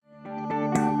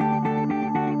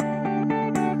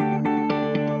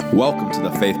Welcome to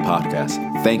the Faith Podcast.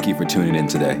 Thank you for tuning in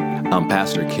today. I'm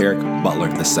Pastor Kerrick Butler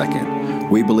II.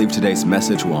 We believe today's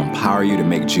message will empower you to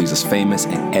make Jesus famous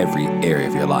in every area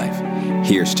of your life.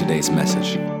 Here's today's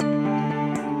message.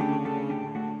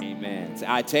 Amen. So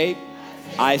I take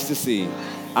eyes to see.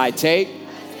 I take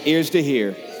ears to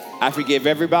hear. I forgive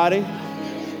everybody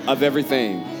of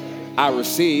everything. I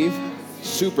receive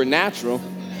supernatural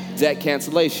debt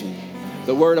cancellation.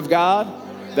 The word of God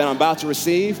that I'm about to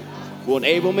receive will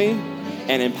enable me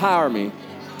and empower me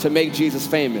to make Jesus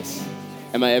famous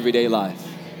in my everyday life.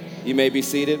 You may be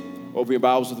seated. Open your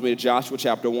Bibles with me to Joshua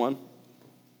chapter 1.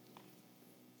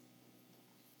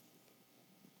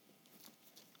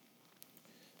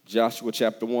 Joshua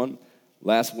chapter 1.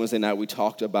 Last Wednesday night we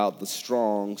talked about the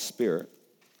strong spirit.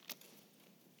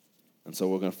 And so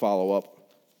we're going to follow up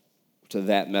to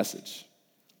that message.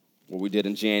 What we did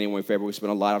in January and February, we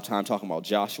spent a lot of time talking about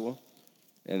Joshua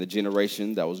and the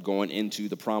generation that was going into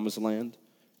the promised land.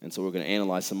 And so we're going to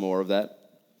analyze some more of that.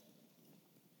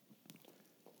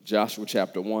 Joshua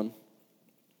chapter 1.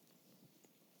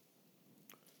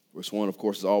 Verse 1, of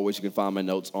course, as always, you can find my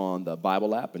notes on the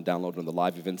Bible app and download it in the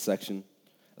live events section,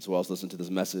 as well as listen to this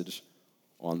message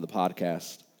on the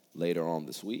podcast later on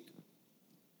this week.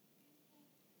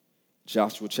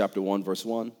 Joshua chapter 1, verse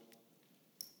 1.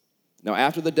 Now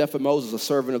after the death of Moses, a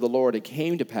servant of the Lord, it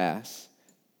came to pass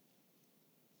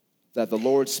that the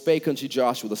Lord spake unto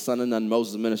Joshua, the son of Nun,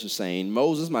 Moses' minister, saying,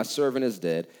 Moses, my servant, is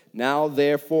dead. Now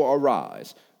therefore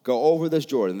arise, go over this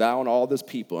Jordan, thou and all this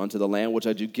people, unto the land which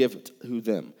I do give to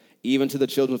them, even to the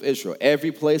children of Israel.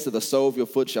 Every place that the sole of your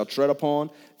foot shall tread upon,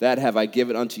 that have I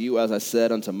given unto you, as I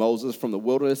said unto Moses, from the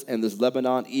wilderness and this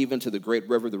Lebanon, even to the great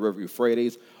river, the river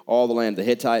Euphrates, all the land of the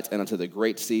Hittites, and unto the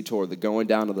great sea toward the going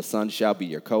down of the sun shall be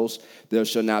your coast. There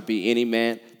shall not any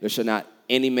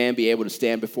man be able to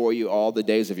stand before you all the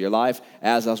days of your life.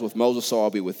 As I was with Moses, so I'll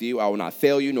be with you. I will not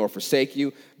fail you nor forsake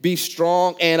you. Be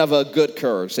strong and of a good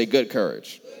courage. Say good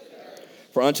courage.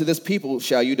 For unto this people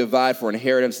shall you divide for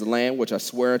inheritance the land which I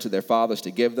swear unto their fathers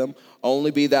to give them.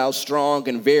 Only be thou strong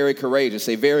and very courageous.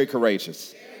 Say very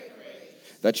courageous.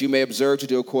 That you may observe to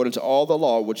do according to all the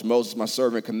law which Moses my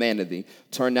servant commanded thee.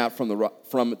 Turn not from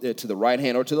to the right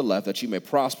hand or to the left, that you may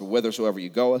prosper whithersoever you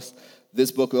goest. This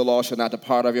book of the law shall not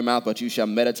depart out of your mouth, but you shall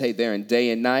meditate therein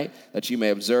day and night, that you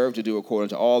may observe to do according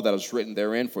to all that is written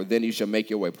therein. For then you shall make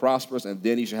your way prosperous, and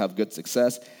then you shall have good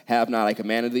success. Have not I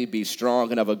commanded thee? Be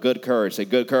strong and of a good courage. Say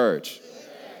good courage.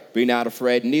 Be not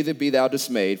afraid, neither be thou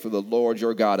dismayed, for the Lord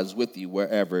your God is with you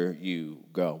wherever you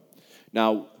go.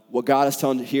 Now, what God is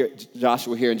telling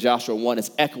Joshua here in Joshua 1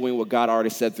 is echoing what God already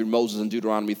said through Moses in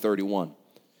Deuteronomy 31.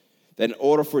 That in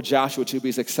order for Joshua to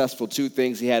be successful, two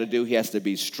things he had to do. He has to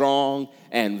be strong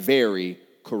and very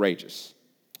courageous.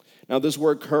 Now, this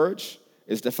word courage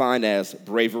is defined as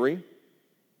bravery,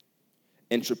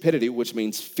 intrepidity, which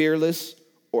means fearless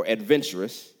or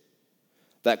adventurous,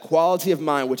 that quality of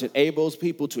mind which enables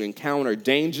people to encounter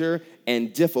danger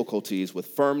and difficulties with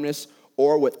firmness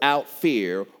or without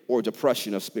fear or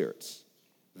depression of spirits,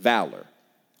 valor,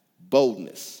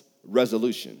 boldness,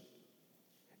 resolution.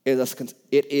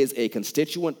 It is a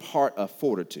constituent part of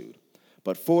fortitude,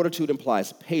 but fortitude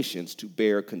implies patience to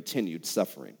bear continued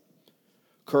suffering.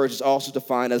 Courage is also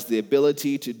defined as the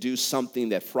ability to do something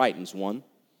that frightens one.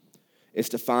 It's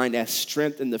defined as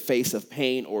strength in the face of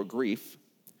pain or grief.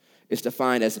 It's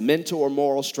defined as mental or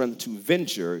moral strength to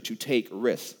venture, to take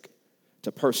risk,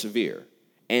 to persevere,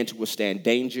 and to withstand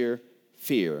danger,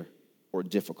 fear, or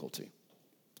difficulty.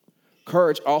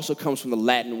 Courage also comes from the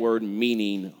Latin word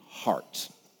meaning heart,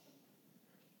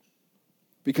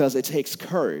 because it takes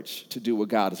courage to do what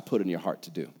God has put in your heart to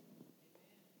do.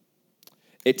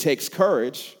 It takes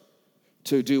courage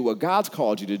to do what God's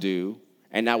called you to do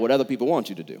and not what other people want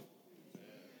you to do.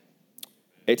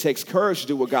 It takes courage to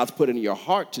do what God's put in your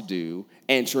heart to do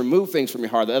and to remove things from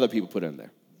your heart that other people put in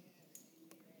there.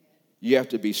 You have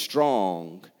to be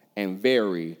strong and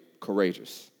very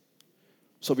courageous.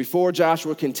 So before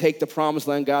Joshua can take the promised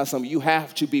land, you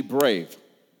have to be brave.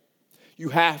 You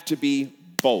have to be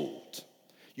bold.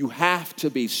 You have to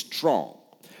be strong.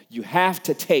 You have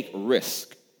to take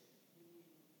risk.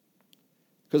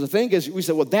 Because the thing is, we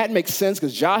said, well, that makes sense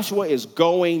because Joshua is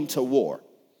going to war.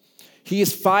 He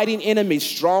is fighting enemies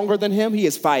stronger than him. He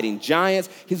is fighting giants.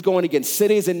 He's going against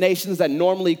cities and nations that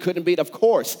normally couldn't beat. Of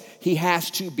course, he has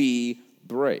to be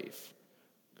brave.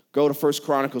 Go to 1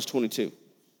 Chronicles 22.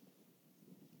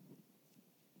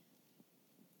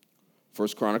 1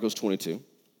 Chronicles 22.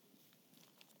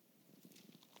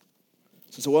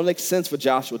 So what makes sense for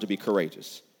Joshua to be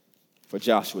courageous, for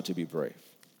Joshua to be brave?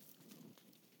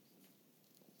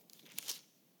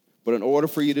 But in order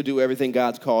for you to do everything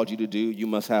God's called you to do, you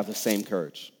must have the same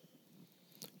courage.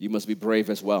 You must be brave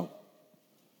as well.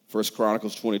 1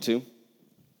 Chronicles 22.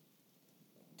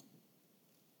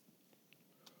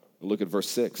 Look at verse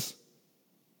 6.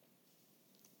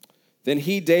 Then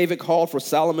he, David, called for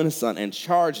Solomon his son and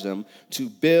charged him to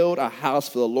build a house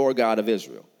for the Lord God of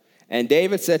Israel. And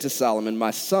David said to Solomon, my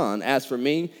son, as for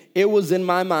me, it was in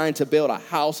my mind to build a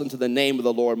house unto the name of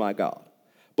the Lord my God.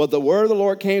 But the word of the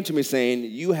Lord came to me, saying,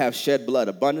 you have shed blood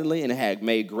abundantly and have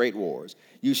made great wars.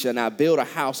 You shall not build a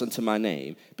house unto my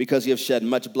name, because you have shed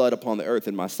much blood upon the earth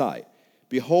in my sight.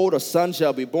 Behold, a son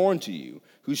shall be born to you,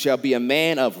 who shall be a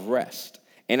man of rest.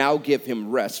 And I'll give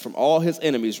him rest from all his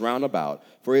enemies round about.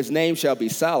 For his name shall be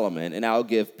Solomon, and I'll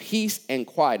give peace and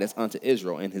quietness unto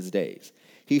Israel in his days.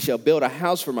 He shall build a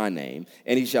house for my name,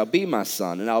 and he shall be my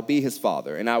son, and I'll be his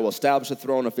father. And I will establish the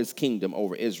throne of his kingdom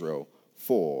over Israel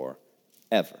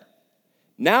forever.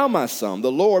 Now, my son,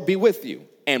 the Lord be with you,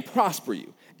 and prosper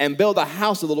you, and build the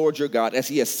house of the Lord your God, as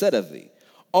he has said of thee.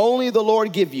 Only the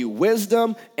Lord give you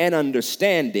wisdom and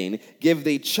understanding, give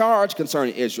thee charge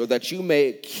concerning Israel, that you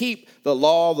may keep the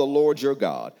law of the Lord your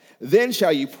God. Then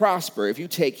shall you prosper if you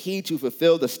take heed to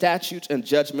fulfill the statutes and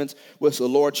judgments which the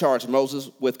Lord charged Moses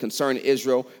with concerning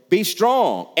Israel. Be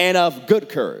strong and of good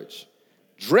courage.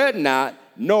 Dread not,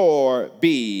 nor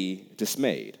be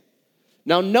dismayed.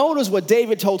 Now notice what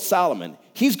David told Solomon.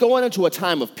 He's going into a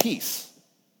time of peace.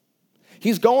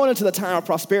 He's going into the time of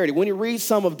prosperity. When you read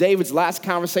some of David's last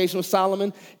conversation with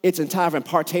Solomon, it's a time of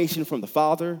impartation from the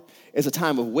Father. It's a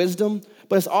time of wisdom,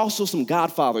 but it's also some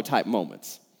Godfather type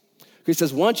moments. He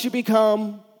says, once you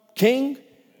become king,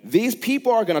 these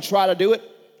people are going to try to do it,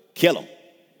 kill them.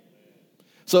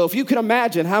 So if you can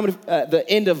imagine how many, the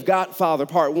end of Godfather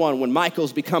Part 1, when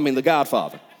Michael's becoming the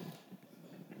Godfather.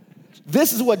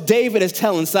 This is what David is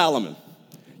telling Solomon.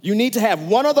 You need to have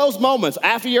one of those moments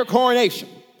after your coronation,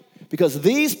 because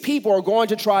these people are going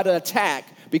to try to attack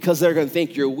because they're going to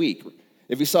think you're weak.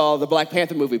 If you saw the Black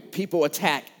Panther movie, people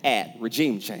attack at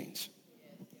regime change.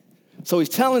 So he's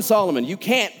telling Solomon, you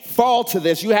can't fall to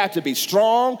this. You have to be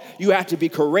strong. You have to be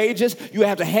courageous. You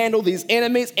have to handle these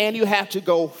enemies, and you have to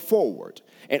go forward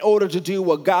in order to do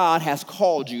what God has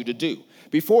called you to do.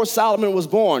 Before Solomon was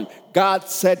born, God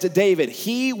said to David,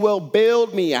 he will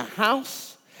build me a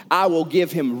house. I will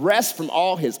give him rest from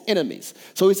all his enemies.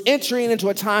 So he's entering into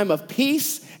a time of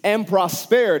peace and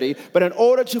prosperity, but in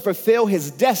order to fulfill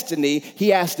his destiny, he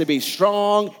has to be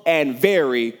strong and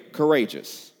very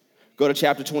courageous. Go to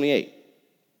chapter 28.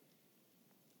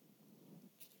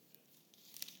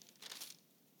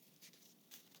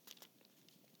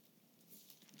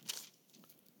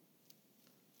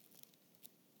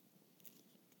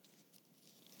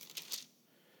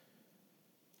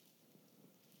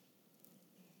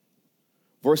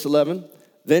 Verse 11,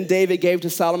 then David gave to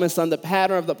Solomon's son the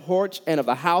pattern of the porch and of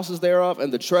the houses thereof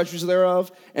and the treasuries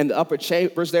thereof and the upper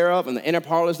chambers thereof and the inner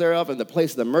parlors thereof and the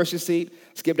place of the mercy seat.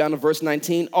 Skip down to verse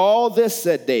 19. All this,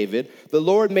 said David, the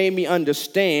Lord made me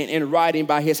understand in writing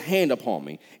by his hand upon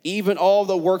me, even all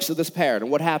the works of this pattern.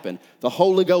 And what happened? The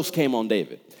Holy Ghost came on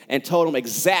David and told him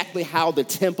exactly how the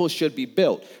temple should be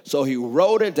built. So he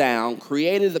wrote it down,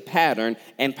 created the pattern,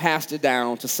 and passed it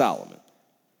down to Solomon.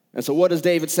 And so what does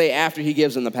David say after he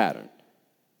gives him the pattern?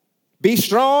 Be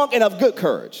strong and of good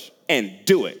courage, and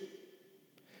do it.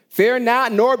 Fear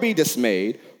not, nor be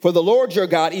dismayed, for the Lord your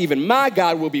God, even my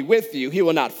God, will be with you. He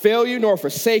will not fail you nor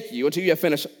forsake you until you have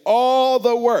finished all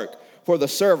the work for the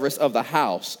service of the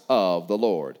house of the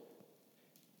Lord.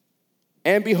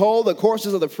 And behold, the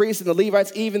courses of the priests and the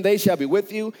Levites, even they shall be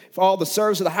with you. For all the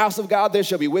service of the house of God, there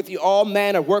shall be with you all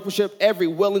manner of workmanship, every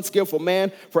willing, skillful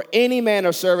man. For any manner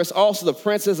of service, also the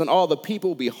princes and all the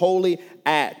people will be holy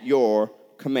at your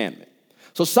commandment.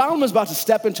 So Solomon's about to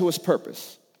step into his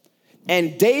purpose.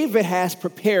 And David has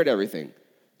prepared everything.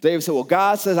 David said, well,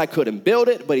 God says I couldn't build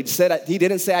it, but he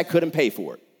didn't say I couldn't pay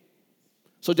for it.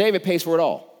 So David pays for it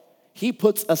all. He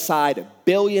puts aside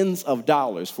billions of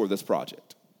dollars for this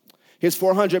project. His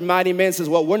 400 mighty men says,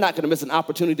 well, we're not going to miss an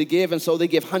opportunity to give, and so they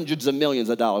give hundreds of millions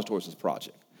of dollars towards this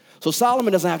project. So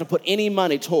Solomon doesn't have to put any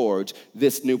money towards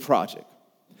this new project.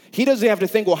 He doesn't have to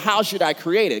think, well, how should I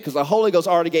create it? Because the Holy Ghost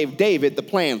already gave David the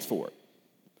plans for it.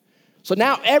 So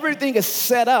now everything is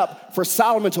set up for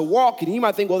Solomon to walk in. You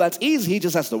might think, well, that's easy. He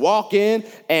just has to walk in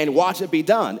and watch it be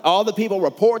done. All the people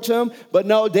report to him. But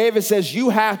no, David says you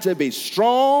have to be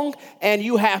strong and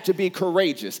you have to be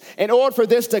courageous. In order for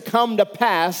this to come to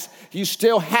pass, you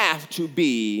still have to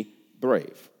be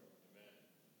brave.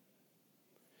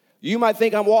 You might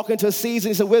think I'm walking to a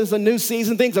season. He said, well, there's a new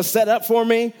season. Things are set up for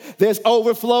me. There's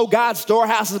overflow. God's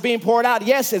storehouse is being poured out.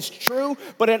 Yes, it's true.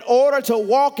 But in order to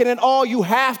walk in it all, you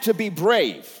have to be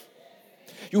brave.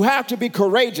 You have to be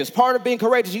courageous. Part of being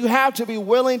courageous, you have to be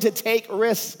willing to take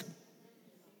risk.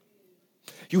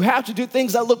 You have to do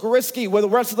things that look risky, where the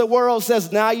rest of the world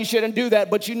says, nah, you shouldn't do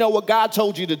that, but you know what God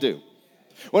told you to do.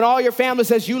 When all your family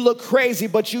says you look crazy,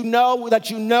 but you know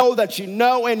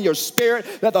in your spirit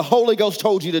that the Holy Ghost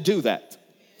told you to do that.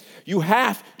 You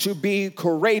have to be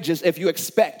courageous if you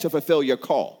expect to fulfill your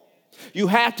call. You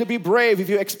have to be brave if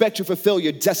you expect to fulfill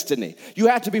your destiny. You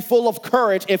have to be full of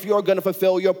courage if you're going to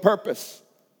fulfill your purpose.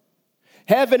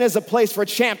 Heaven is a place for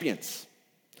champions.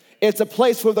 It's a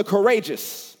place for the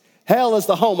courageous. Hell is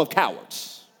the home of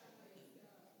cowards.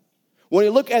 When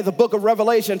you look at the book of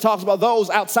Revelation, it talks about those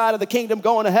outside of the kingdom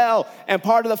going to hell, and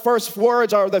part of the first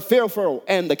words are the fearful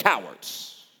and the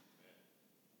cowards.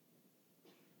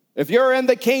 If you're in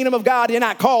the kingdom of God, you're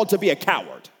not called to be a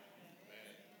coward.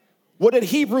 What did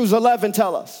Hebrews 11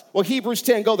 tell us? Well, Hebrews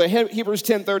 10, go there, Hebrews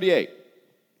 10:38.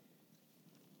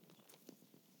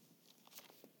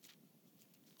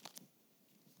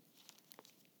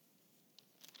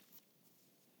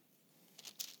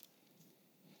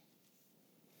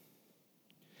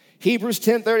 Hebrews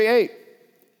 10:38.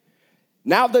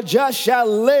 Now the just shall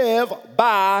live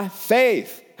by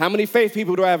faith. How many faith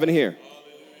people do I have in here?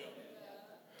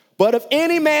 But if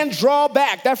any man draw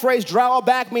back, that phrase draw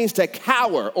back means to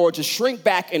cower or to shrink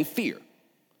back in fear.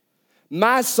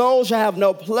 My soul shall have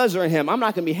no pleasure in him. I'm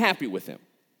not going to be happy with him.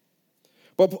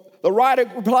 But the writer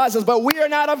replies, but we are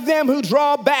not of them who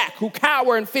draw back, who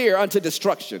cower in fear unto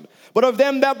destruction, but of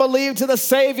them that believe to the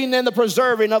saving and the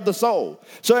preserving of the soul.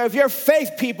 So if you're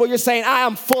faith people, you're saying, I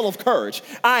am full of courage.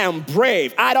 I am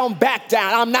brave. I don't back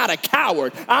down. I'm not a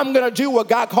coward. I'm going to do what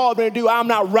God called me to do. I'm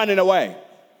not running away.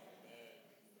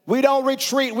 We don't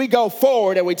retreat. We go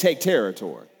forward and we take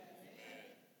territory.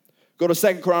 Go to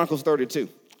 2 Chronicles 32.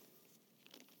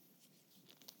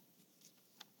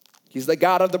 He's the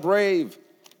God of the brave,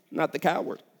 not the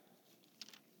coward.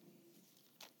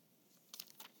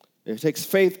 It takes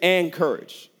faith and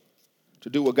courage to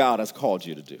do what God has called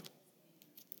you to do.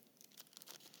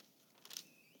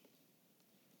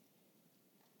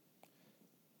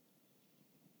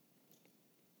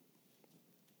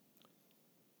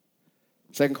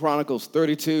 Second Chronicles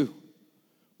 32,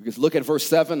 we just look at verse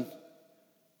 7.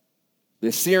 The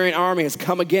Assyrian army has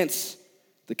come against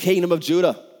the kingdom of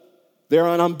Judah. They're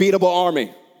an unbeatable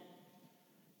army.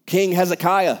 King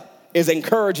Hezekiah is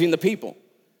encouraging the people.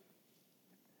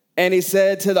 And he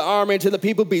said to the army and to the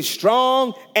people, be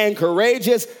strong and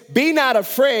courageous. Be not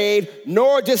afraid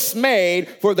nor dismayed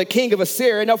for the king of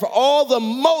Assyria, nor for all the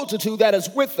multitude that is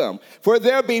with them. For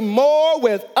there be more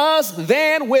with us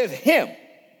than with him.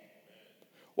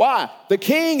 Why? The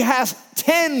king has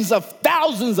tens of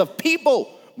thousands of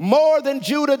people, more than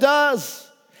Judah does.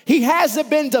 He hasn't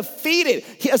been defeated.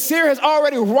 Assyria has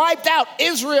already wiped out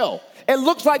Israel. It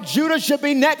looks like Judah should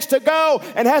be next to go.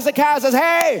 And Hezekiah says,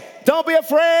 hey, don't be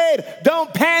afraid.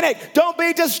 Don't panic. Don't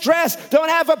be distressed. Don't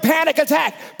have a panic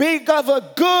attack. Be of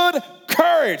a good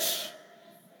courage.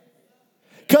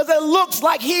 Because it looks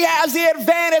like he has the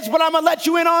advantage, but I'm going to let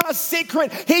you in on a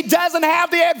secret. He doesn't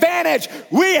have the advantage.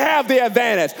 We have the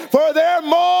advantage. For there are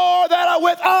more that are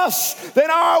with us than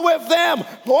are with them.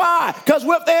 Why? Because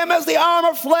with them is the arm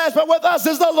of flesh, but with us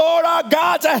is the Lord our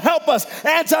God to help us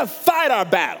and to fight our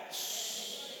battles.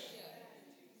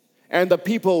 And the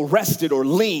people rested or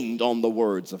leaned on the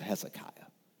words of Hezekiah.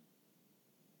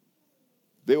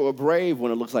 They were brave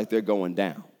when it looks like they're going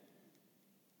down.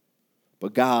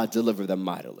 But God delivered them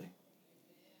mightily.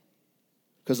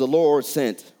 Because the Lord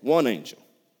sent one angel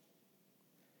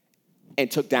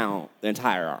and took down the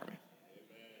entire army.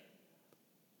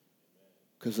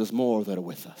 Because there's more that are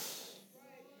with us.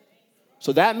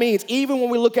 So that means even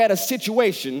when we look at a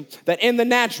situation that in the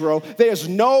natural, there's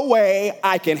no way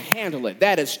I can handle it.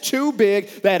 That is too big,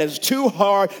 that is too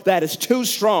hard, that is too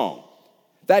strong.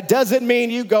 That doesn't mean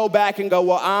you go back and go,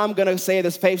 well, I'm going to say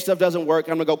this faith stuff doesn't work.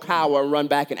 I'm going to go cower and run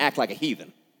back and act like a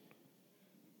heathen.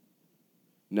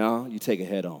 No, you take it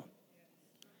head on.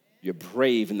 You're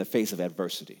brave in the face of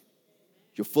adversity.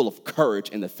 You're full of courage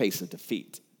in the face of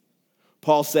defeat.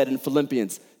 Paul said in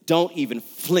Philippians, don't even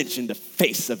flinch in the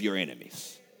face of your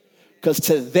enemies. Because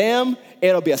to them,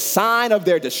 it'll be a sign of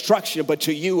their destruction, but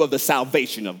to you of the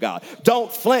salvation of God.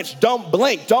 Don't flinch, don't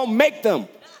blink, don't make them.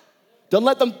 Don't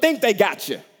let them think they got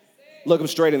you. Look them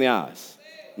straight in the eyes.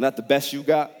 Isn't that the best you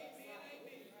got?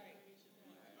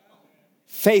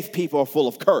 Faith people are full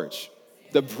of courage.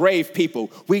 The brave people,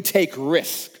 we take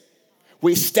risk.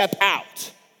 We step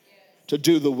out to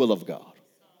do the will of God.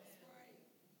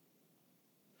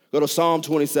 Go to Psalm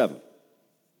 27.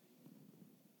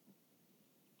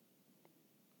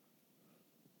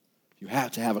 You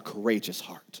have to have a courageous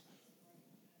heart.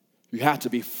 You have to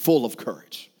be full of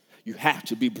courage. You have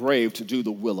to be brave to do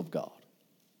the will of God.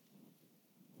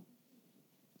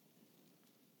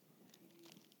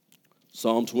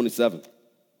 Psalm 27.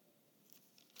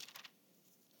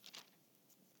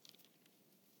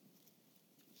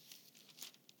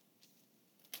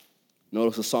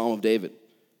 Notice the Psalm of David.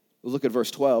 Look at verse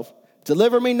 12.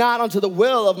 Deliver me not unto the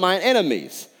will of mine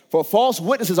enemies, for false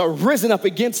witnesses are risen up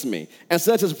against me, and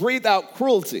such as breathe out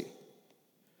cruelty.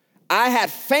 I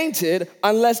had fainted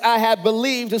unless I had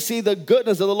believed to see the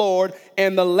goodness of the Lord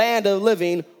in the land of the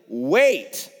living.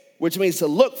 Wait, which means to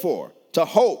look for, to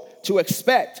hope, to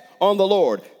expect on the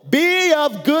Lord. Be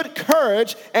of good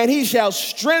courage, and he shall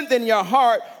strengthen your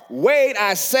heart. Wait,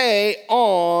 I say,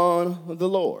 on the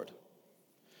Lord.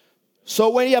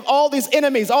 So when you have all these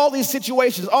enemies, all these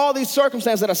situations, all these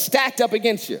circumstances that are stacked up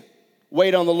against you,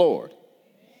 wait on the Lord.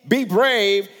 Be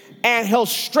brave, and he'll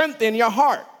strengthen your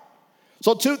heart.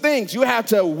 So two things, you have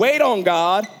to wait on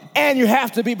God, and you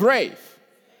have to be brave.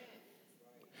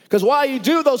 Because while you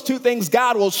do those two things,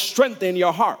 God will strengthen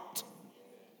your heart.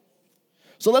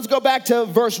 So let's go back to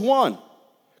verse 1,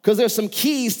 because there's some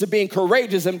keys to being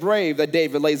courageous and brave that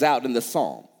David lays out in this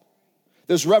psalm.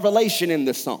 There's revelation in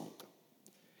this song.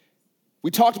 We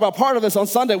talked about part of this on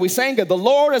Sunday. We sang it, the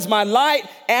Lord is my light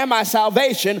and my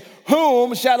salvation.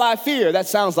 Whom shall I fear? That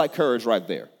sounds like courage right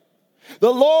there.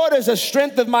 The Lord is the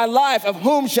strength of my life. Of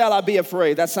whom shall I be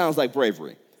afraid? That sounds like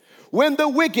bravery. When the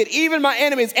wicked, even my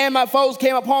enemies and my foes,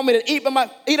 came upon me to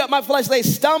eat up my flesh, they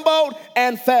stumbled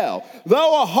and fell.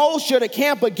 Though a host should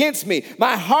encamp against me,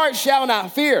 my heart shall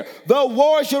not fear. Though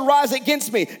war should rise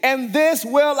against me, and this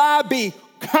will I be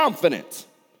confident.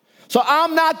 So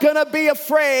I'm not going to be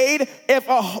afraid if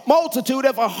a multitude,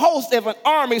 if a host, if an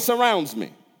army surrounds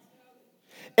me.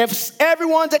 If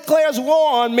everyone declares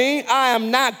war on me, I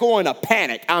am not going to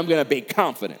panic. I'm going to be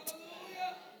confident.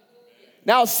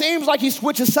 Now, it seems like he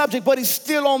switches subject, but he's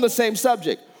still on the same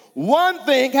subject. One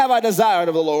thing have I desired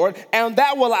of the Lord, and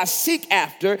that will I seek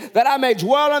after, that I may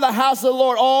dwell in the house of the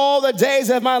Lord all the days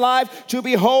of my life, to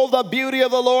behold the beauty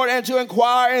of the Lord and to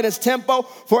inquire in his temple.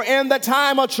 For in the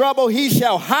time of trouble he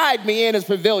shall hide me in his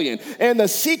pavilion. In the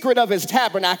secret of his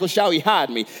tabernacle shall he hide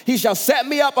me. He shall set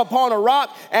me up upon a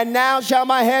rock, and now shall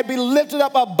my head be lifted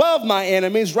up above my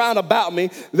enemies round about me.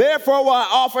 Therefore will I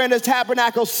offer in his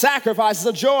tabernacle sacrifices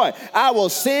of joy. I will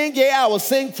sing, yea, I will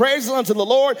sing praises unto the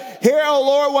Lord. Hear, O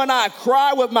Lord, when I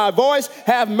cry with my voice,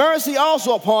 have mercy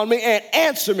also upon me and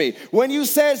answer me. When you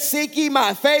said, seek ye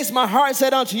my face, my heart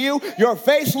said unto you, your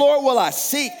face, Lord, will I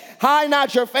seek. Hide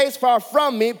not your face far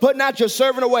from me. Put not your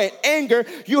servant away in anger.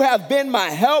 You have been my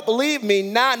help. Leave me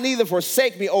not, neither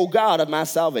forsake me, O God of my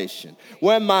salvation.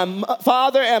 When my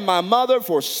father and my mother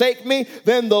forsake me,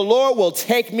 then the Lord will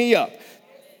take me up.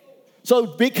 So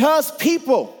because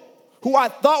people who I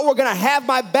thought were going to have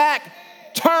my back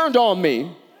turned on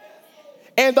me,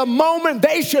 and the moment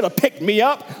they should have picked me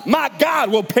up, my God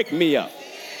will pick me up.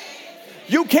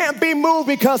 You can't be moved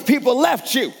because people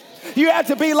left you. You have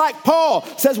to be like Paul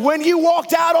says, when you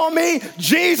walked out on me,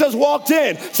 Jesus walked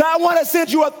in. So I want to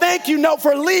send you a thank you note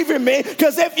for leaving me,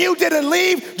 because if you didn't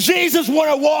leave, Jesus would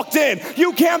have walked in.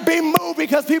 You can't be moved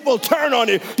because people turn on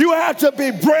you. You have to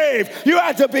be brave. You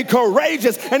have to be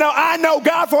courageous. And now I know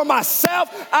God for myself.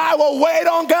 I will wait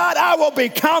on God. I will be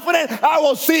confident. I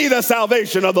will see the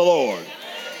salvation of the Lord.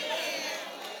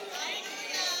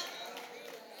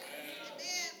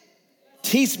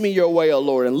 Teach me your way, O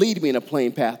Lord, and lead me in a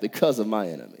plain path because of my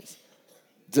enemies.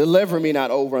 Deliver me not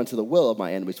over unto the will of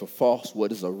my enemies, for false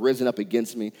witnesses are risen up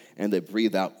against me, and they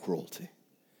breathe out cruelty.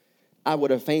 I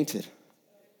would have fainted.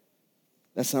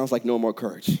 That sounds like no more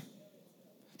courage.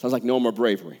 Sounds like no more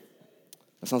bravery.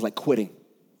 That sounds like quitting.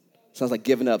 Sounds like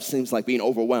giving up. Seems like being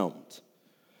overwhelmed.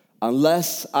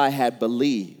 Unless I had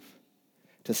believed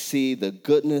to see the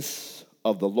goodness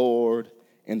of the Lord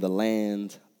in the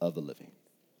land of the living.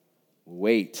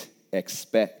 Wait,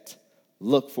 expect,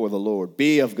 look for the Lord.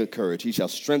 Be of good courage. He shall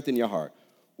strengthen your heart.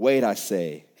 Wait, I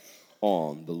say,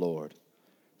 on the Lord.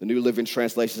 The New Living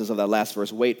Translation says of that last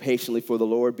verse, wait patiently for the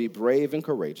Lord. Be brave and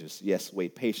courageous. Yes,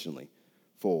 wait patiently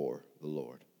for the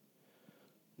Lord.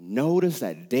 Notice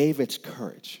that David's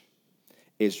courage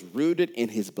is rooted in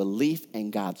his belief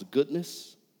in God's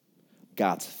goodness,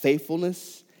 God's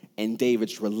faithfulness, and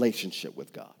David's relationship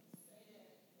with God.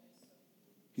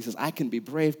 He says, I can be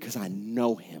brave because I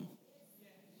know him.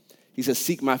 He says,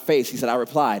 seek my face. He said, I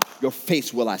replied, your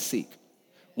face will I seek.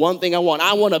 One thing I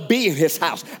want to be in his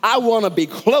house. I want to be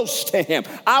close to him.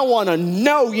 I want to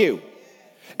know you.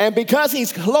 And because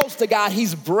he's close to God,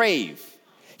 he's brave.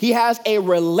 He has a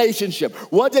relationship.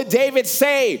 What did David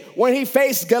say when he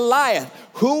faced Goliath?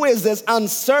 Who is this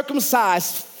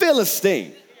uncircumcised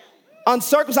Philistine?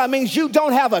 Uncircumcised means you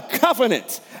don't have a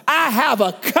covenant. I have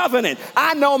a covenant.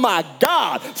 I know my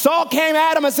God. Saul came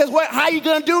at him and says, "What? How are you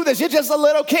going to do this? You're just a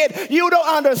little kid. You don't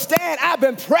understand. I've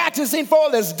been practicing for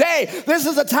this day. This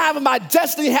is the time of my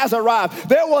destiny has arrived.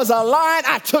 There was a lion,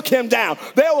 I took him down.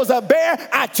 There was a bear,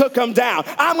 I took him down.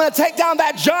 I'm going to take down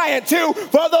that giant too,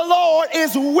 for the Lord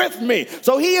is with me."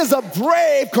 So he is a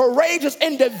brave, courageous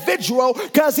individual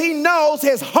because he knows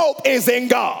his hope is in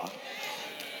God.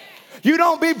 You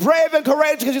don't be brave and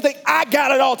courageous because you think, I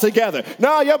got it all together.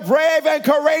 No, you're brave and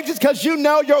courageous because you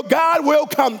know your God will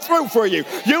come through for you.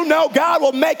 You know God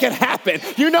will make it happen.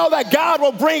 You know that God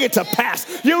will bring it to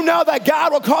pass. You know that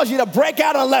God will cause you to break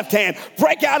out on the left hand,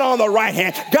 break out on the right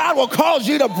hand. God will cause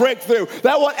you to break through.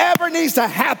 That whatever needs to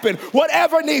happen,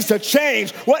 whatever needs to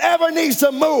change, whatever needs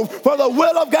to move for the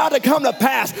will of God to come to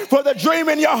pass, for the dream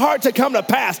in your heart to come to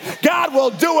pass, God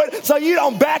will do it so you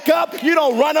don't back up, you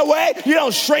don't run away, you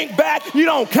don't shrink back. You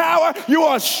don't cower. You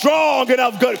are strong and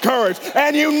of good courage.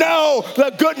 And you know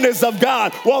the goodness of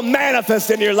God will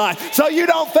manifest in your life. So you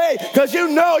don't fade because you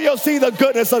know you'll see the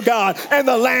goodness of God in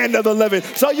the land of the living.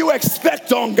 So you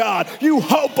expect on God. You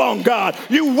hope on God.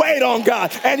 You wait on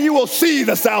God. And you will see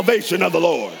the salvation of the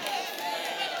Lord.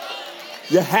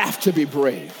 You have to be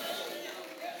brave.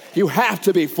 You have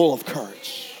to be full of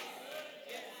courage.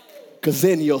 Because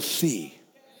then you'll see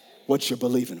what you're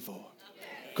believing for.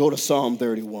 Go to Psalm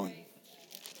 31.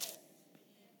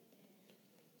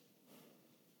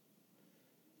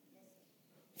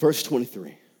 Verse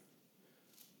 23.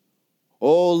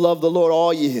 Oh, love the Lord,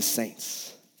 all ye his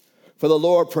saints. For the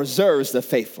Lord preserves the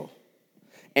faithful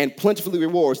and plentifully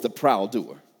rewards the proud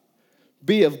doer.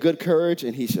 Be of good courage,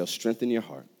 and he shall strengthen your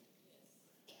heart.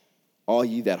 All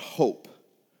ye that hope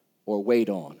or wait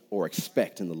on or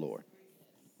expect in the Lord.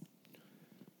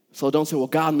 So don't say, well,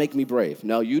 God, make me brave.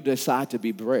 No, you decide to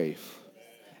be brave,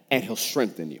 and he'll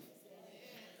strengthen you.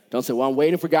 Don't say, well, I'm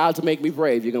waiting for God to make me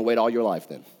brave. You're going to wait all your life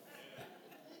then.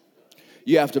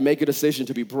 You have to make a decision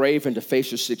to be brave and to face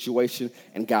your situation,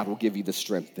 and God will give you the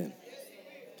strength then.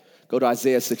 Go to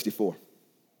Isaiah 64.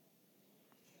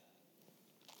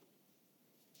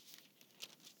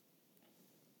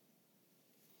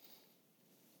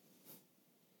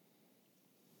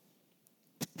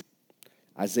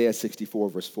 Isaiah 64,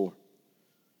 verse 4.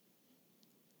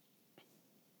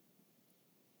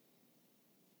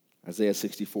 Isaiah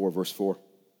 64, verse 4.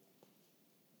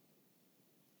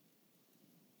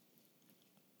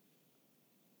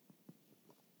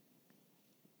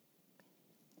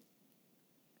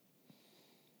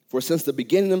 For since the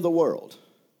beginning of the world,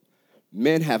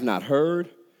 men have not heard,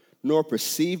 nor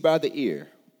perceived by the ear,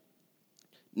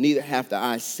 neither have the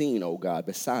eye seen, O God,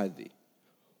 beside thee,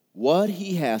 what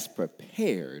he has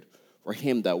prepared for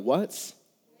him that what's?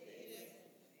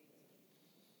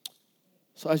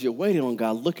 So as you're waiting on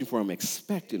God, looking for him,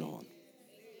 expecting on,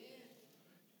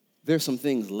 there's some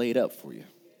things laid up for you.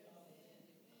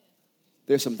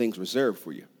 There's some things reserved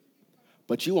for you.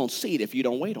 But you won't see it if you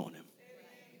don't wait on him.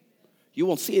 You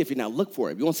won't see it if you not look for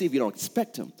him. You won't see it if you don't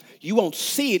expect him. You won't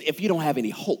see it if you don't have any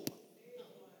hope.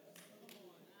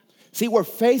 See, we're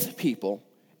faith people,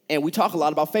 and we talk a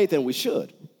lot about faith, and we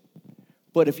should.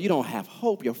 But if you don't have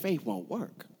hope, your faith won't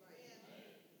work.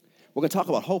 We're going to talk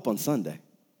about hope on Sunday.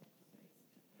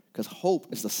 Because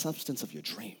hope is the substance of your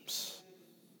dreams.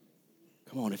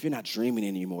 Come on, if you're not dreaming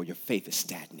anymore, your faith is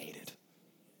stagnated.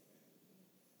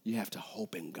 You have to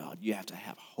hope in God. You have to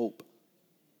have hope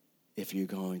if you're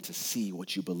going to see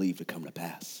what you believe to come to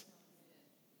pass.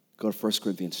 Go to 1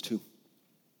 Corinthians 2.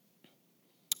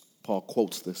 Paul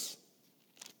quotes this.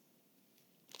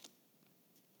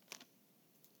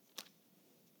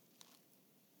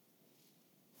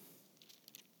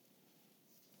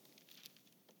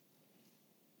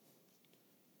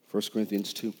 First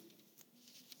Corinthians 2.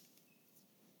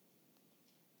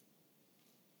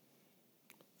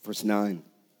 Verse 9.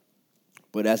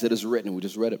 But as it is written, we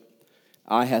just read it,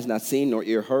 eye has not seen nor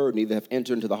ear heard, neither have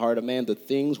entered into the heart of man the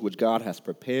things which God has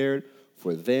prepared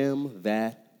for them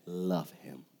that love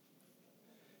him.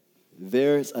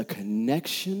 There's a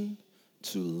connection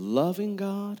to loving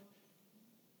God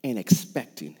and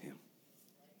expecting him.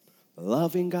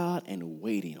 Loving God and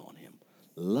waiting on him.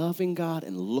 Loving God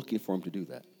and looking for him to do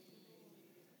that.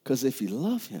 Because if you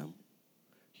love him,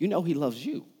 you know he loves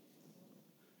you.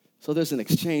 So there's an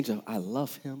exchange of I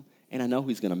love him and I know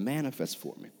he's going to manifest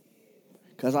for me.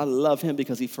 Because I love him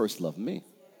because he first loved me.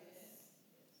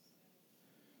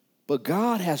 But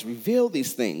God has revealed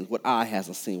these things, what eye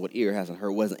hasn't seen, what ear hasn't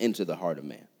heard, wasn't into the heart of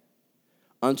man,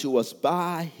 unto us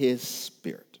by his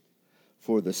Spirit.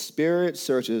 For the Spirit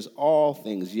searches all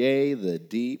things, yea, the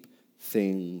deep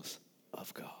things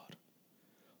of God.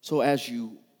 So as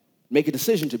you make a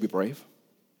decision to be brave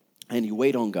and you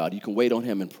wait on God, you can wait on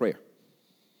him in prayer.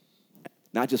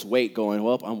 Not just wait going,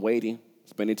 well, I'm waiting,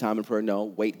 spending time in prayer. No,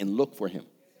 wait and look for him.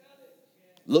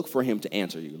 Look for him to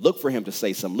answer you. Look for him to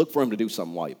say something. Look for him to do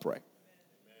something while you pray.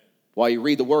 While you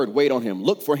read the word, wait on him.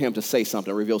 Look for him to say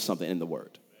something, reveal something in the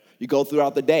word. You go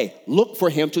throughout the day, look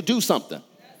for him to do something.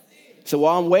 So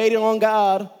while I'm waiting on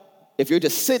God, if you're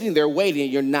just sitting there waiting,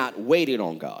 you're not waiting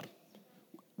on God.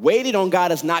 Waiting on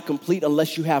God is not complete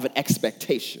unless you have an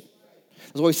expectation.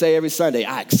 That's what we say every Sunday,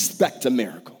 I expect a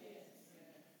miracle.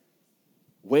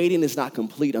 Waiting is not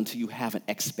complete until you have an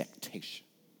expectation.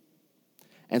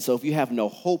 And so if you have no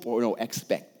hope or no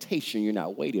expectation, you're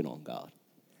not waiting on God.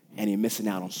 And you're missing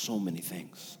out on so many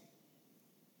things.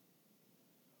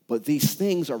 But these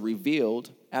things are revealed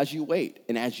as you wait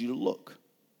and as you look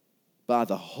by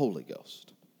the Holy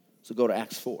Ghost. So go to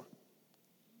Acts 4.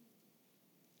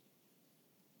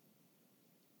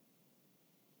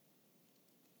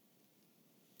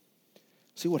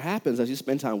 See what happens as you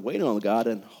spend time waiting on God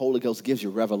and the Holy Ghost gives you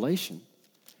revelation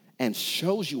and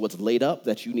shows you what's laid up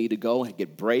that you need to go and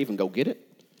get brave and go get it.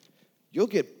 You'll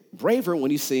get braver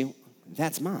when you see,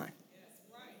 that's mine.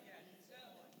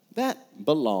 That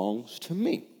belongs to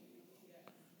me.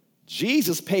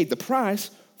 Jesus paid the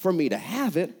price for me to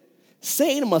have it.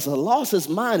 Satan must have lost his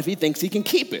mind if he thinks he can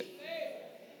keep it.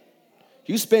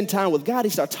 You spend time with God, he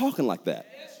starts talking like that.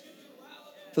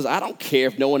 He says, I don't care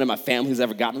if no one in my family has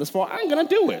ever gotten this far. I'm going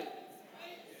to do it.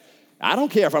 I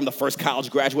don't care if I'm the first college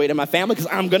graduate in my family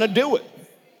because I'm going to do it.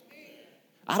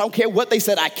 I don't care what they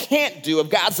said I can't do.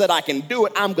 If God said I can do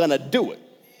it, I'm going to do it.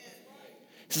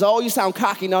 He says, oh, you sound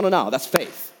cocky. No. That's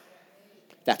faith.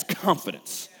 That's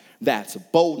confidence. That's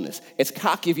boldness. It's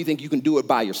cocky if you think you can do it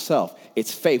by yourself.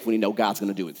 It's faith when you know God's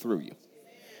going to do it through you.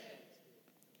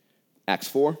 Acts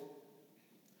 4,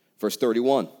 verse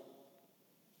 31.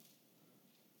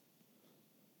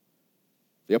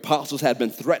 The apostles had been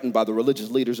threatened by the religious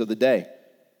leaders of the day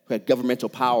who had governmental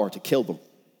power to kill them.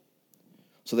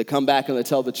 So they come back and they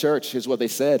tell the church, here's what they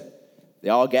said. They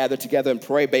all gathered together and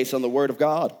prayed based on the word of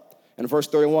God. And verse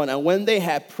 31, and when they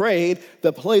had prayed,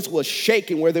 the place was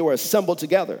shaking where they were assembled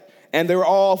together. And they were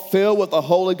all filled with the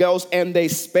Holy Ghost, and they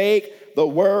spake the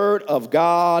word of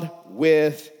God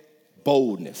with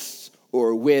boldness,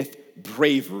 or with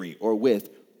bravery, or with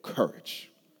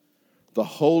courage. The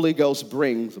Holy Ghost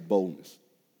brings boldness.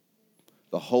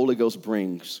 The Holy Ghost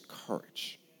brings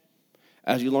courage.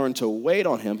 As you learn to wait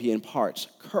on him, he imparts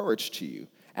courage to you.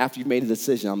 After you've made a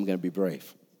decision, I'm going to be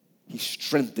brave. He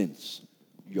strengthens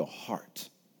your heart.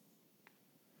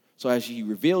 So as he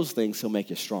reveals things, he'll make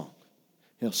you strong.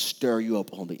 He'll stir you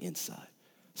up on the inside.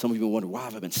 Some of you wonder, why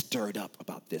have I been stirred up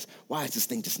about this? Why is this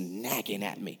thing just nagging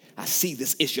at me? I see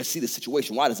this issue, I see this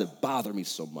situation. Why does it bother me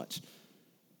so much?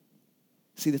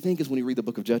 See, the thing is when you read the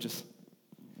book of Judges,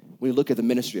 when you look at the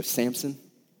ministry of Samson,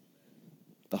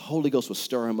 the Holy Ghost will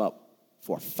stir him up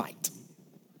for a fight.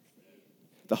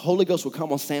 The Holy Ghost will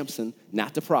come on Samson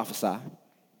not to prophesy,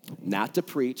 not to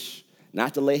preach,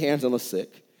 not to lay hands on the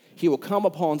sick. He will come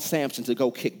upon Samson to go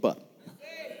kick butt.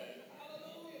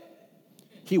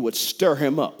 He would stir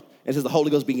him up. And as the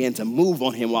Holy Ghost began to move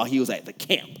on him while he was at the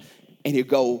camp. And he'd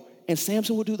go, and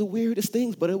Samson would do the weirdest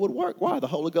things, but it would work. Why? The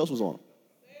Holy Ghost was on him.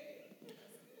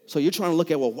 So you're trying to look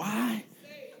at, well, why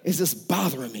is this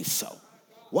bothering me so?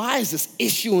 Why is this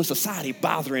issue in society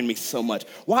bothering me so much?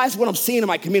 Why is what I'm seeing in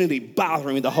my community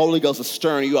bothering me? The Holy Ghost is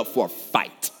stirring you up for a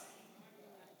fight.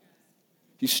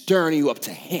 He's stirring you up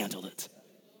to handle it.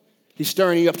 He's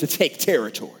stirring you up to take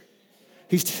territory.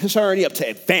 He's stirring you up to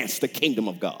advance the kingdom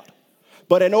of God.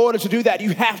 But in order to do that, you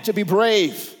have to be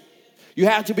brave. You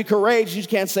have to be courageous. You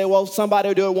can't say, well, somebody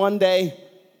will do it one day.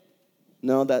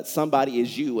 No, that somebody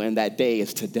is you, and that day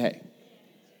is today.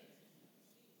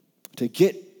 To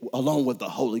get along with the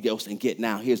Holy Ghost and get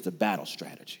now, here's the battle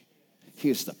strategy.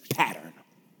 Here's the pattern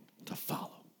to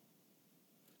follow.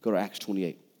 Go to Acts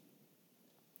 28.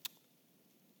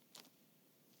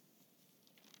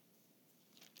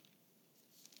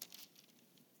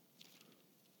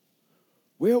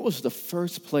 Where was the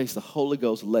first place the Holy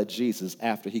Ghost led Jesus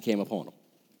after he came upon him?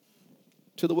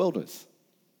 To the wilderness.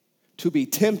 To be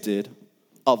tempted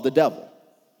of the devil.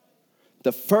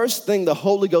 The first thing the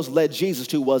Holy Ghost led Jesus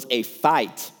to was a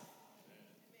fight.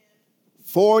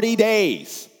 40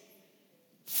 days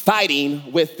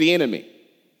fighting with the enemy.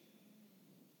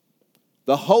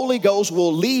 The Holy Ghost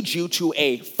will lead you to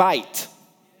a fight.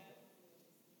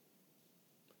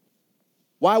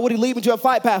 Why would he lead me to a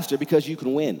fight, Pastor? Because you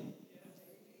can win.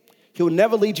 He will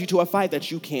never lead you to a fight that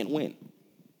you can't win.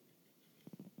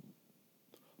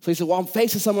 So he said, well, I'm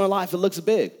facing something in life that looks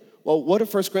big. Well, what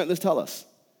did 1 Corinthians tell us?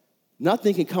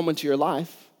 Nothing can come into your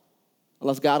life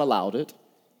unless God allowed it.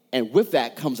 And with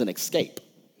that comes an escape.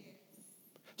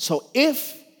 So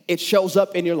if it shows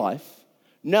up in your life,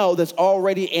 know there's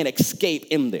already an escape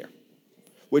in there,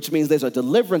 which means there's a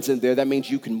deliverance in there. That means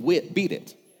you can beat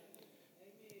it.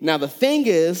 Now, the thing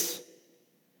is,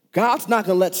 God's not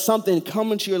going to let something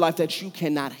come into your life that you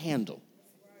cannot handle.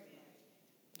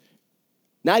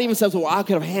 Not even something, well, I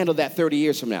could have handled that 30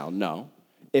 years from now. No.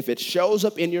 If it shows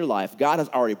up in your life, God has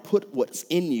already put what's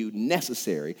in you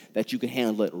necessary that you can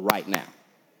handle it right now.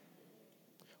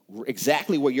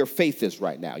 Exactly where your faith is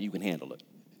right now, you can handle it.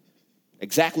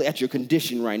 Exactly at your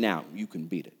condition right now, you can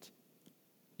beat it.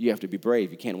 You have to be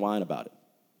brave. You can't whine about it.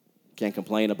 Can't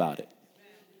complain about it.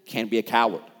 Can't be a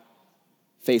coward.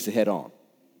 Face it head on.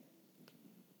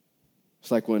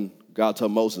 It's like when God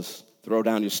told Moses, throw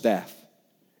down your staff,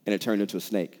 and it turned into a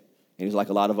snake. And he's like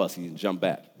a lot of us, he jumped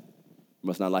back. You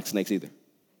must not like snakes either.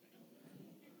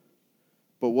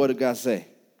 But what did God say?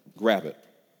 Grab it.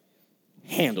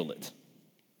 Handle it.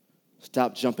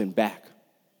 Stop jumping back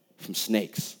from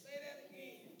snakes.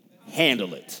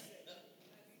 Handle it.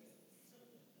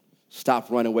 Stop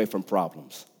running away from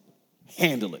problems.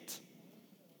 Handle it.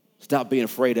 Stop being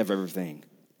afraid of everything.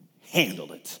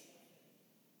 Handle it.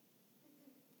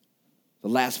 The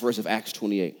last verse of Acts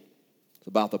 28 is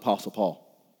about the Apostle Paul.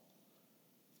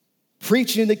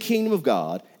 Preaching the kingdom of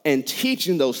God and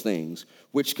teaching those things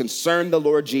which concern the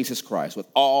Lord Jesus Christ with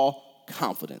all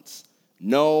confidence,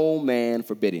 no man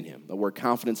forbidding him. The word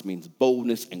confidence means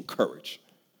boldness and courage.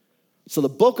 So the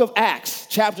book of Acts,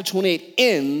 chapter 28,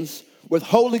 ends with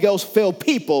Holy Ghost-filled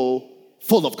people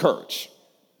full of courage.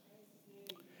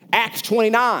 Acts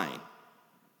 29,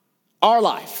 our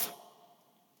life,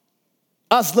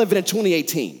 us living in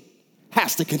 2018,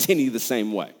 has to continue the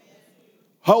same way.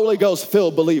 Holy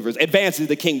Ghost-filled believers advancing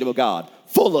the kingdom of God,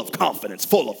 full of confidence,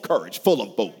 full of courage, full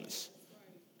of boldness.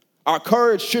 Our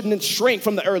courage shouldn't shrink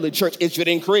from the early church. It should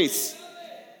increase.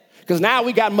 Because now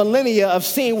we got millennia of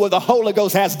seeing what the Holy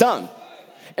Ghost has done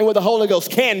and what the Holy Ghost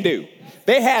can do.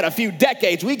 They had a few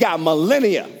decades. We got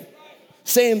millennia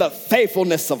seeing the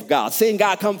faithfulness of God, seeing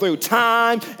God come through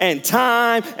time and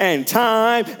time and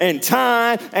time and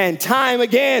time and time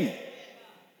again.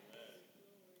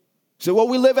 So, well,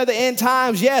 we live at the end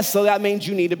times, yes, so that means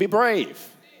you need to be brave.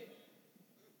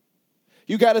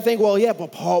 You got to think, well, yeah,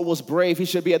 but Paul was brave. He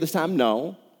should be at this time.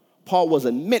 No, Paul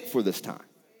wasn't meant for this time.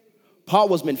 Paul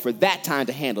was meant for that time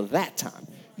to handle that time.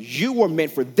 You were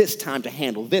meant for this time to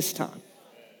handle this time.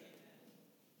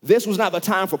 This was not the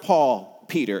time for Paul,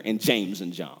 Peter, and James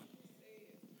and John.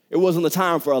 It wasn't the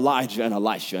time for Elijah and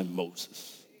Elisha and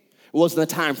Moses. It wasn't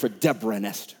the time for Deborah and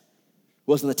Esther. It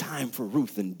wasn't the time for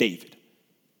Ruth and David.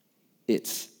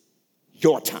 It's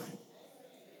your time.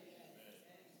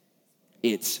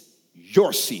 It's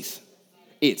your season.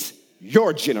 It's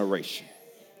your generation.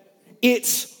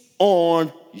 It's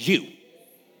on you.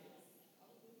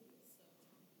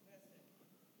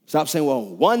 Stop saying, well,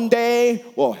 one day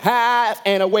we'll have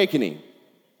an awakening.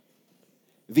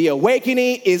 The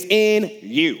awakening is in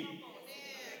you.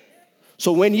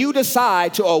 So when you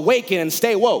decide to awaken and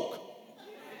stay woke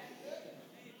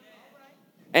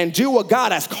and do what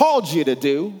God has called you to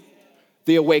do,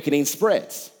 the awakening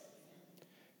spreads.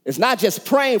 It's not just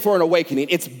praying for an awakening,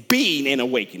 it's being an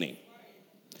awakening.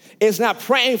 It's not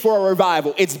praying for a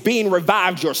revival, it's being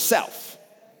revived yourself.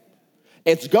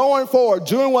 It's going forward,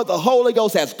 doing what the Holy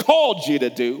Ghost has called you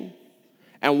to do,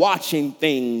 and watching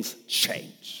things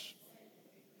change.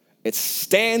 It's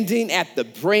standing at the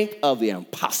brink of the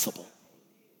impossible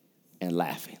and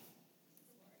laughing.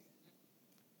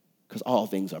 Because all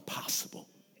things are possible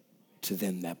to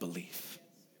them that believe.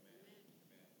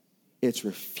 It's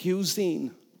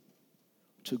refusing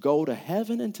to go to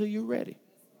heaven until you're ready.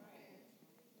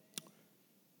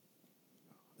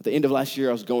 At the end of last year,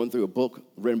 I was going through a book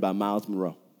written by Miles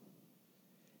Monroe.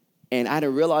 And I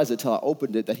didn't realize until I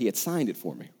opened it that he had signed it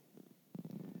for me.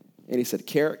 And he said,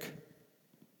 Kerrick,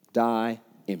 die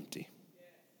empty.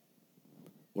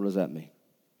 What does that mean?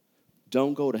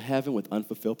 Don't go to heaven with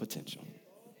unfulfilled potential.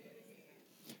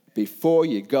 Before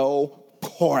you go,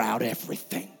 pour out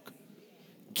everything.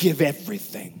 Give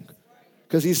everything.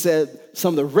 Because he said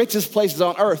some of the richest places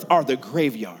on earth are the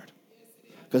graveyard.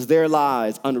 Because there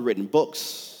lies unwritten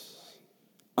books,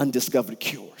 undiscovered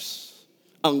cures,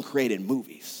 uncreated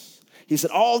movies. He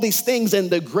said all these things in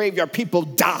the graveyard, people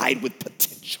died with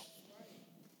potential.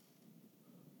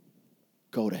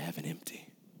 Go to heaven empty.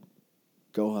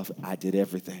 Go off, I did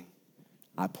everything.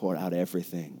 I poured out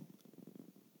everything.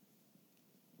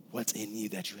 What's in you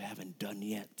that you haven't done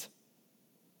yet?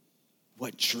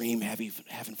 What dream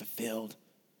haven't fulfilled?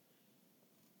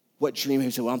 What dream have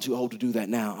you said, well, I'm too old to do that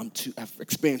now. I've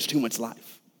experienced too much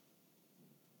life.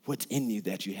 What's in you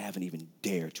that you haven't even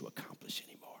dared to accomplish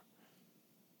anymore?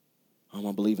 I'm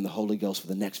going to believe in the Holy Ghost for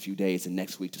the next few days and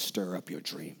next week to stir up your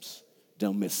dreams.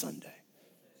 Don't miss Sunday.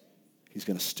 He's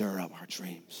going to stir up our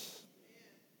dreams.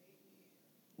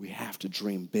 We have to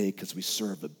dream big because we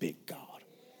serve a big God.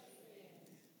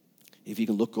 If you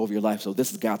can look over your life, so this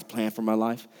is God's plan for my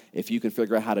life. If you can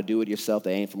figure out how to do it yourself,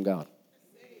 they ain't from God.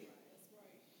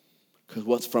 Because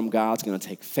what's from God's going to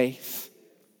take faith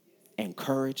and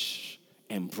courage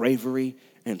and bravery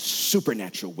and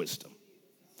supernatural wisdom.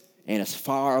 And it's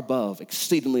far above,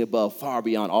 exceedingly above, far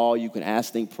beyond all you can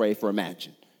ask, think, pray, for,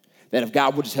 imagine. That if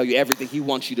God were to tell you everything he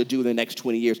wants you to do in the next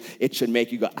 20 years, it should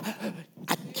make you go,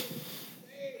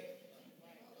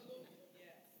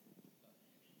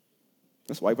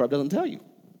 That's why he probably doesn't tell you.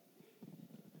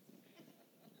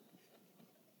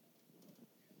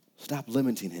 Stop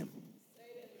limiting him.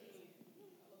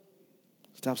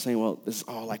 Stop saying, well, this is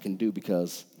all I can do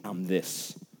because I'm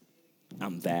this,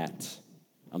 I'm that,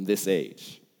 I'm this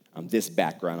age, I'm this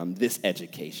background, I'm this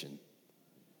education.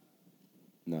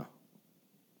 No.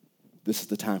 This is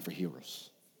the time for heroes.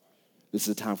 This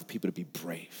is the time for people to be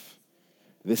brave.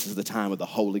 This is the time of the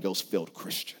Holy Ghost-filled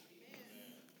Christian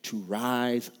to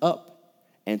rise up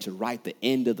and to write the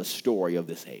end of the story of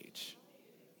this age.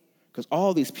 Because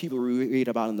all these people we read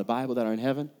about in the Bible that are in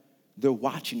heaven, they're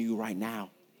watching you right now.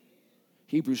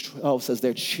 Hebrews 12 says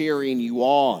they're cheering you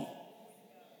on.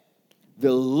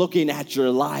 They're looking at your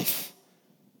life,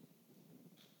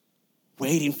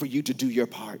 waiting for you to do your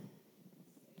part.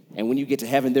 And when you get to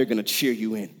heaven, they're going to cheer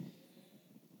you in.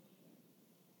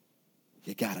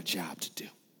 You got a job to do.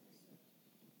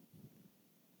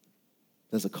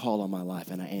 There's a call on my life,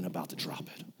 and I ain't about to drop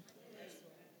it.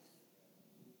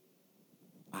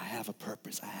 I have a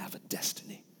purpose. I have a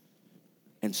destiny.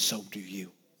 And so do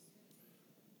you.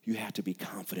 You have to be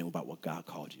confident about what God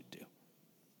called you to do.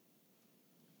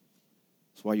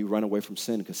 That's why you run away from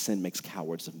sin, because sin makes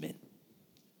cowards of men.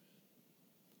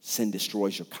 Sin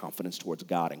destroys your confidence towards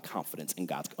God and confidence in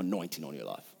God's anointing on your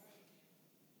life.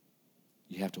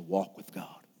 You have to walk with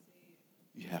God.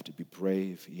 You have to be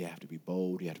brave. You have to be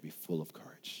bold. You have to be full of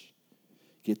courage.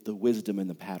 Get the wisdom and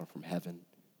the pattern from heaven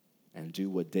and do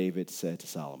what David said to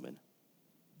Solomon.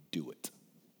 Do it.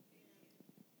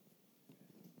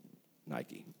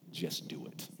 Nike, just do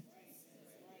it.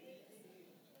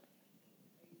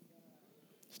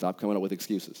 Stop coming up with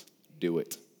excuses. Do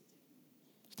it.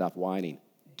 Stop whining.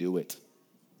 Do it.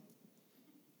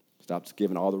 Stop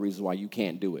giving all the reasons why you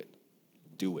can't do it.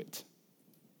 Do it.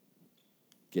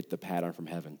 Get the pattern from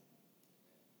heaven.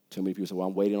 Too many people say, well,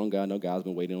 I'm waiting on God. No, God's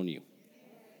been waiting on you.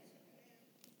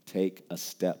 Take a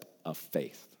step of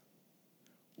faith.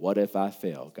 What if I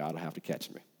fail? God will have to catch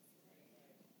me.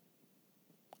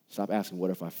 Stop asking, what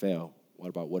if I fail? What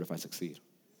about what if I succeed?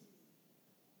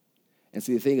 And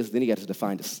see, the thing is, then you got to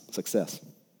define success.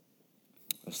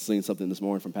 I was seeing something this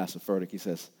morning from Pastor Furtick. He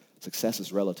says, success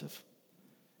is relative.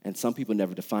 And some people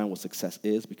never define what success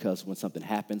is because when something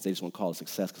happens, they just want to call it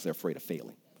success because they're afraid of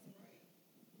failing.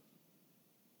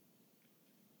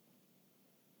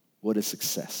 What is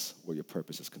success where your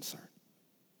purpose is concerned?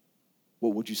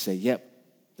 What would you say? Yep,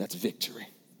 that's victory.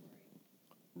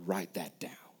 Write that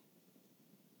down.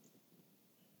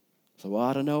 So, well,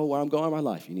 I don't know where I'm going in my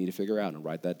life. You need to figure out and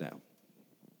write that down.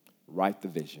 Write the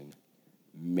vision.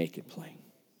 Make it plain.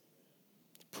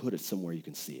 Put it somewhere you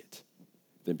can see it.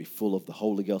 Then be full of the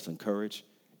Holy Ghost and courage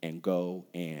and go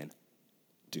and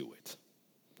do it.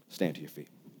 Stand to your feet.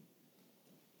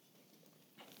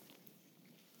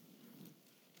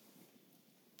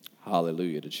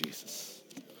 Hallelujah to Jesus.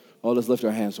 Oh, let's lift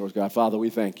our hands towards God. Father,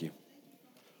 we thank you.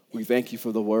 We thank you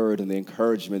for the word and the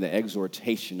encouragement, the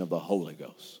exhortation of the Holy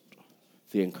Ghost.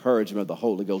 The encouragement of the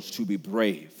Holy Ghost to be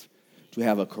brave, to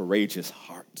have a courageous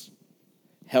heart.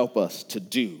 Help us to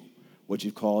do what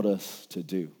you've called us to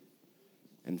do.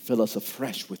 And fill us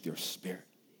afresh with your spirit.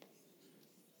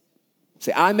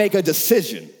 Say, I make a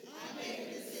decision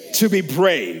to be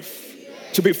brave,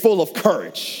 to be full of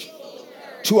courage,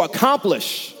 to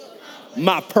accomplish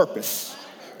my purpose,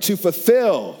 to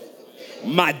fulfill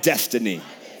my destiny.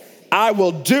 I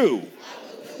will do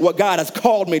what God has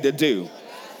called me to do.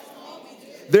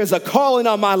 There's a calling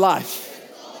on my life,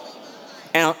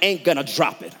 and I ain't gonna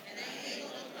drop it.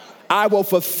 I will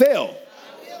fulfill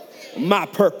my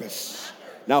purpose.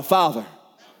 Now, Father,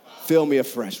 fill me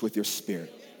afresh with your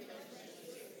spirit.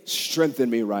 Strengthen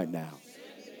me right now.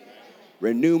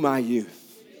 Renew my youth.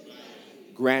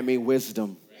 Grant me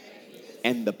wisdom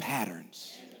and the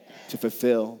patterns to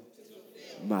fulfill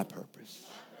my purpose.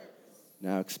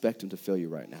 Now expect him to fill you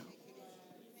right now.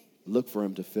 Look for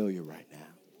him to fill you right now.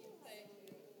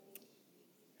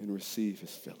 And receive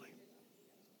his filling.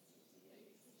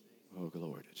 Oh,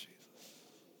 glory to Jesus.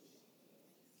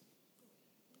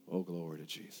 Oh, glory to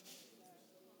Jesus.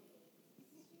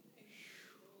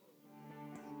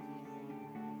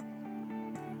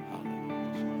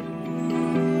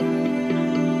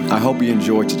 I hope you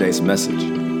enjoyed today's message.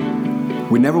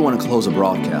 We never want to close a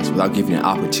broadcast without giving you an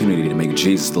opportunity to make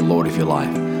Jesus the Lord of your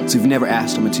life. So if you've never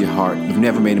asked him into your heart, you've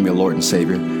never made him your Lord and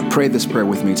Savior, pray this prayer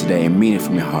with me today and mean it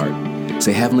from your heart.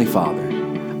 Say, Heavenly Father,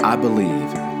 I believe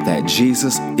that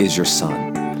Jesus is your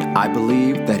Son. I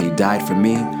believe that he died for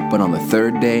me, but on the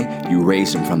third day, you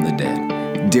raised him from the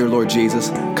dead. Dear Lord Jesus,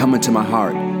 come into my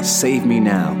heart. Save me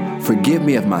now. Forgive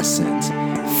me of my sins.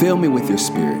 Fill me with your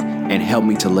Spirit and help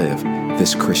me to live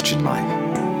this Christian life.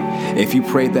 If you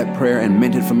prayed that prayer and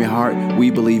meant it from your heart,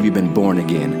 we believe you've been born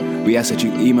again. We ask that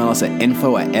you email us at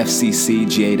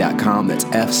info@fccga.com. That's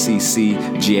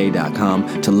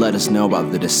fccga.com to let us know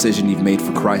about the decision you've made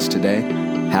for Christ today.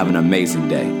 Have an amazing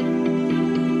day.